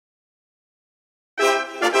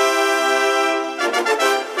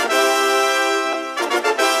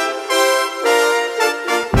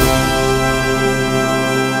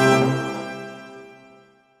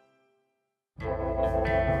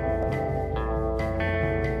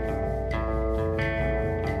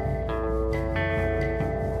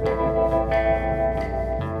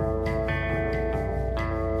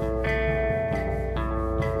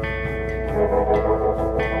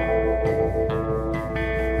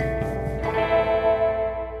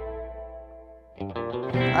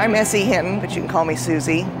I'm Essie Hinton, but you can call me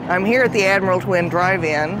Susie. I'm here at the Admiral Twin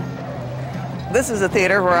Drive-In. This is a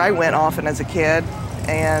theater where I went often as a kid,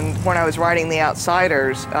 and when I was writing The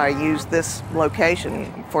Outsiders, I used this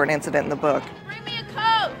location for an incident in the book. Bring me a Coke!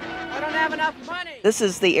 I don't have enough money! This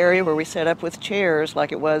is the area where we set up with chairs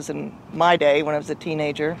like it was in my day when I was a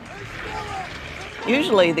teenager.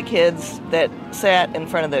 Usually the kids that sat in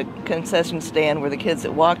front of the concession stand were the kids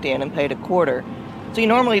that walked in and paid a quarter. So you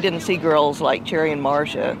normally didn't see girls like Cherry and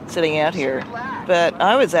Marcia sitting out here. But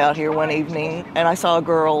I was out here one evening and I saw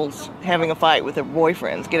girls having a fight with their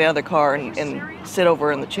boyfriends, get out of their car and sit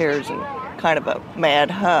over in the chairs in kind of a mad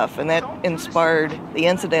huff. And that inspired the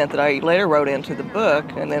incident that I later wrote into the book,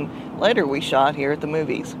 and then later we shot here at the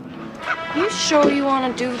movies. You sure you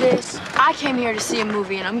want to do this? I came here to see a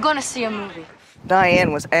movie and I'm going to see a movie.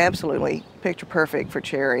 Diane was absolutely picture perfect for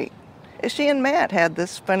Cherry. She and Matt had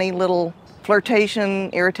this funny little flirtation,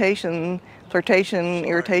 irritation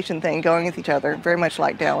thing going with each other, very much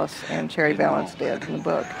like Dallas and Cherry Valance did in the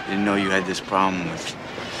book. I didn't know you had this problem with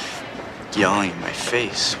yelling in my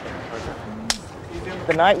face.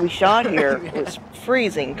 The night we shot here, it was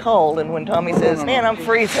freezing cold, and when Tommy says, "Man, I'm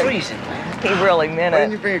freezing," he really meant it. Why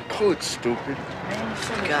didn't you bring a coat, stupid?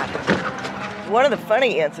 Got it. One of the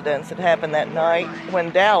funny incidents that happened that night, when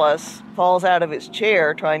Dallas falls out of his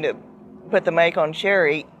chair trying to put the make on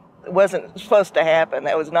Cherry, it wasn't supposed to happen.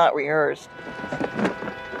 That was not rehearsed.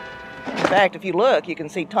 In fact, if you look, you can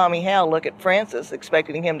see Tommy Howe look at Francis,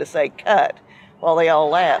 expecting him to say cut, while they all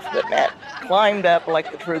laughed. But Matt climbed up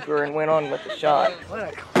like the trooper and went on with the shot.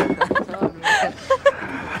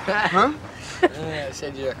 Huh? I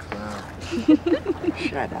said you're a clown.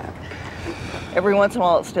 Shut up. Every once in a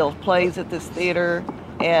while it still plays at this theater,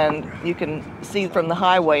 and you can see from the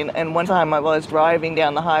highway. And one time I was driving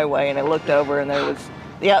down the highway and I looked over and there was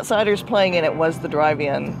The Outsiders playing, and it was the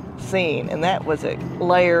drive-in scene, and that was a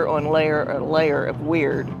layer on layer on layer of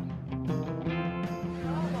weird.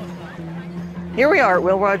 Here we are at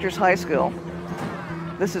Will Rogers High School.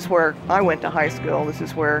 This is where I went to high school. This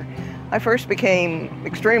is where I first became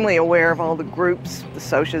extremely aware of all the groups, the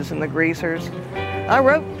socias and the greasers. I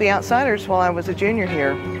wrote The Outsiders while I was a junior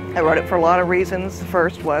here. I wrote it for a lot of reasons. The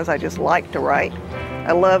first was I just liked to write.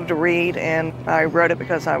 I loved to read, and I wrote it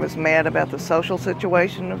because I was mad about the social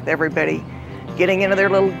situation of everybody getting into their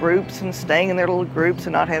little groups and staying in their little groups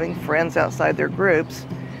and not having friends outside their groups.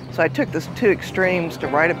 So I took these two extremes to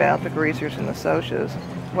write about, the greasers and the socias.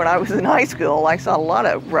 When I was in high school, I saw a lot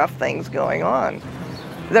of rough things going on.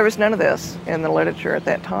 There was none of this in the literature at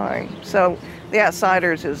that time. So The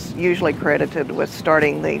Outsiders is usually credited with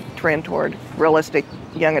starting the trend toward realistic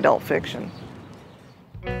young adult fiction.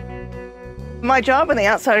 My job in The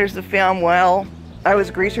Outsiders, the film, well, I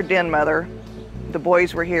was greaser den mother. The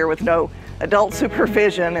boys were here with no adult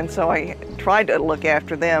supervision, and so I tried to look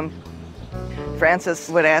after them. Francis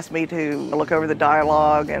would ask me to look over the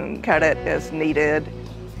dialogue and cut it as needed.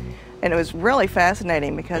 And it was really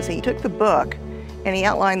fascinating because he took the book and he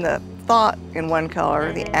outlined the thought in one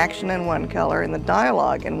color, the action in one color, and the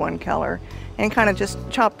dialogue in one color, and kind of just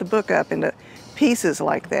chopped the book up into pieces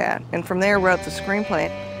like that. And from there wrote the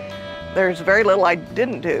screenplay. There's very little I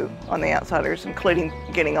didn't do on The Outsiders, including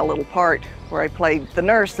getting a little part where I played the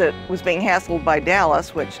nurse that was being hassled by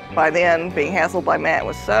Dallas, which by then, being hassled by Matt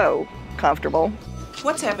was so comfortable.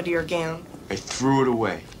 What's happened to your gown? I threw it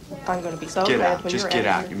away. I'm going to be so Get glad out, when just you're get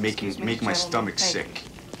out out. of You're here. making my stomach sick.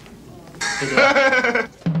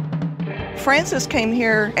 Francis came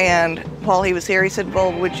here, and while he was here, he said,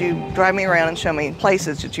 "Well, would you drive me around and show me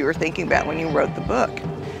places that you were thinking about when you wrote the book?"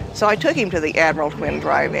 So I took him to the Admiral Twin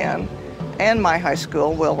Drive-In and my high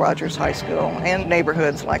school, Will Rogers High School, and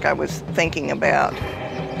neighborhoods like I was thinking about.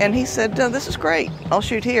 And he said, "This is great. I'll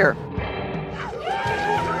shoot here."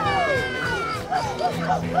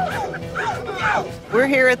 We're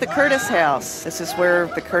here at the Curtis house. This is where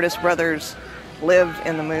the Curtis brothers lived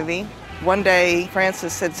in the movie. One day,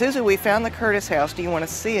 Francis said, "Susie, we found the Curtis house. Do you want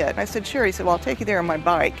to see it?" I said, "Sure." He said, "Well, I'll take you there on my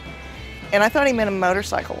bike." And I thought he meant a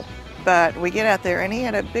motorcycle. But we get out there, and he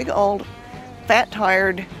had a big old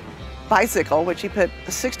fat-tired bicycle, which he put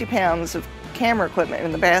 60 pounds of camera equipment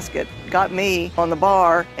in the basket, got me on the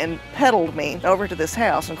bar, and pedaled me over to this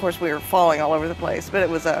house. And of course, we were falling all over the place, but it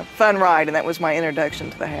was a fun ride, and that was my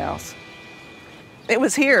introduction to the house. It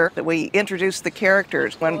was here that we introduced the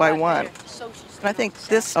characters one by one. And I think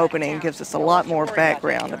this opening gives us a lot more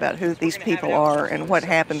background about who these people are and what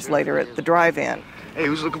happens later at the drive-in. Hey,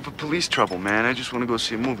 who's looking for police trouble, man? I just want to go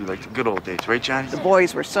see a movie like the good old days, right, Johnny? The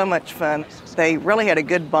boys were so much fun. They really had a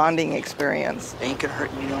good bonding experience. They ain't gonna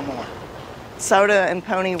hurt me no more. Soda and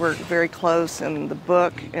Pony were very close in the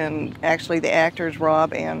book, and actually the actors,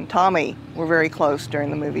 Rob and Tommy, were very close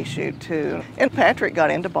during the movie shoot too. And Patrick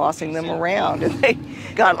got into bossing them around, and they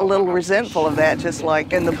got a little resentful of that, just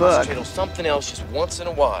like in the book. Concentrate on something else just once in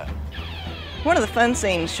a while. One of the fun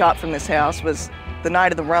scenes shot from this house was the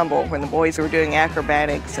night of the Rumble, when the boys were doing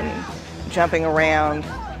acrobatics and jumping around.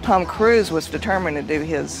 Tom Cruise was determined to do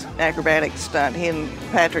his acrobatic stunt. He and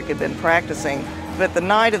Patrick had been practicing. But the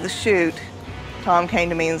night of the shoot, Tom came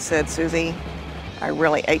to me and said, "Susie, I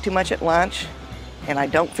really ate too much at lunch, and I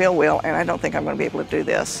don't feel well, and I don't think I'm going to be able to do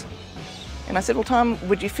this." And I said, "Well, Tom,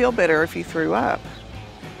 would you feel better if you threw up?"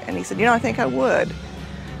 And he said, "You know, I think I would."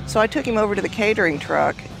 So I took him over to the catering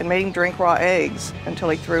truck and made him drink raw eggs until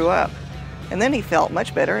he threw up. And then he felt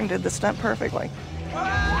much better and did the stunt perfectly.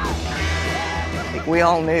 We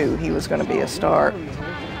all knew he was going to be a star.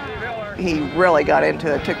 He really got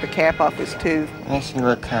into it, took the cap off his tooth. Makes you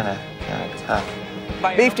look kind of tough.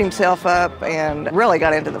 Beefed himself up and really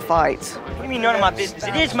got into the fights. What do you mean none of my business?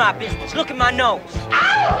 It is my business. Look at my nose.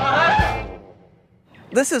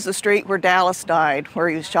 This is the street where Dallas died, where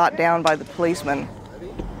he was shot down by the policeman.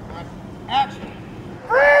 Action.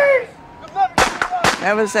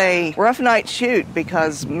 That was a rough night shoot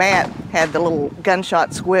because Matt had the little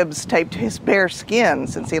gunshot squibs taped to his bare skin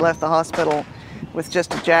since he left the hospital with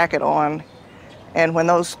just a jacket on. And when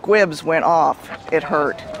those squibs went off, it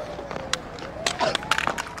hurt.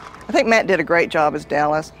 I think Matt did a great job as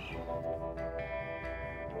Dallas.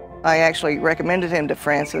 I actually recommended him to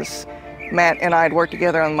Frances. Matt and I had worked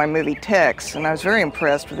together on my movie Tex, and I was very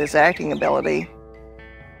impressed with his acting ability.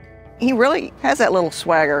 He really has that little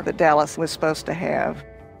swagger that Dallas was supposed to have.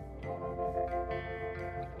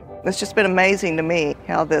 It's just been amazing to me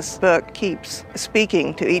how this book keeps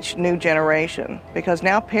speaking to each new generation, because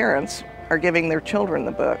now parents are giving their children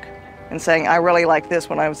the book and saying, "I really liked this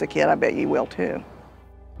when I was a kid, I bet you will too."